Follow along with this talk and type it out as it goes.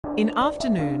In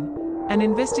afternoon, an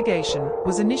investigation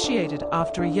was initiated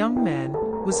after a young man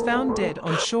was found dead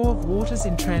on shore of waters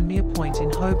in Tranmere Point in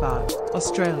Hobart,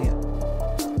 Australia.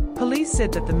 Police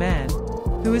said that the man,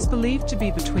 who is believed to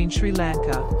be between Sri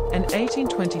Lanka and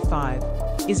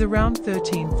 1825, is around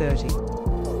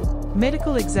 1330.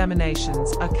 Medical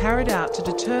examinations are carried out to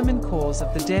determine cause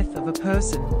of the death of a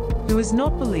person who is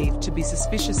not believed to be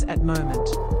suspicious at moment.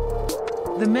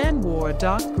 The man wore a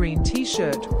dark green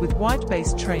t-shirt with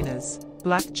white-based trainers,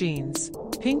 black jeans,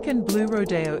 pink and blue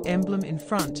rodeo emblem in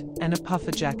front, and a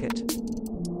puffer jacket.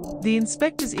 The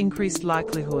inspectors increased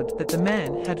likelihood that the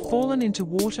man had fallen into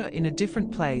water in a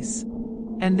different place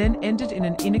and then ended in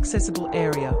an inaccessible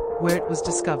area where it was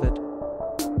discovered.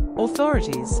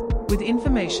 Authorities, with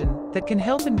information that can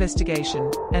help investigation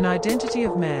and identity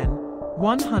of man,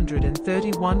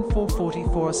 131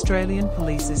 444 Australian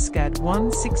Police ESCAD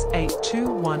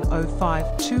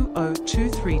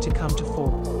 16821052023 to come to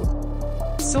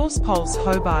fore. Source Pulse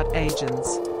Hobart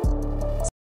Ageans.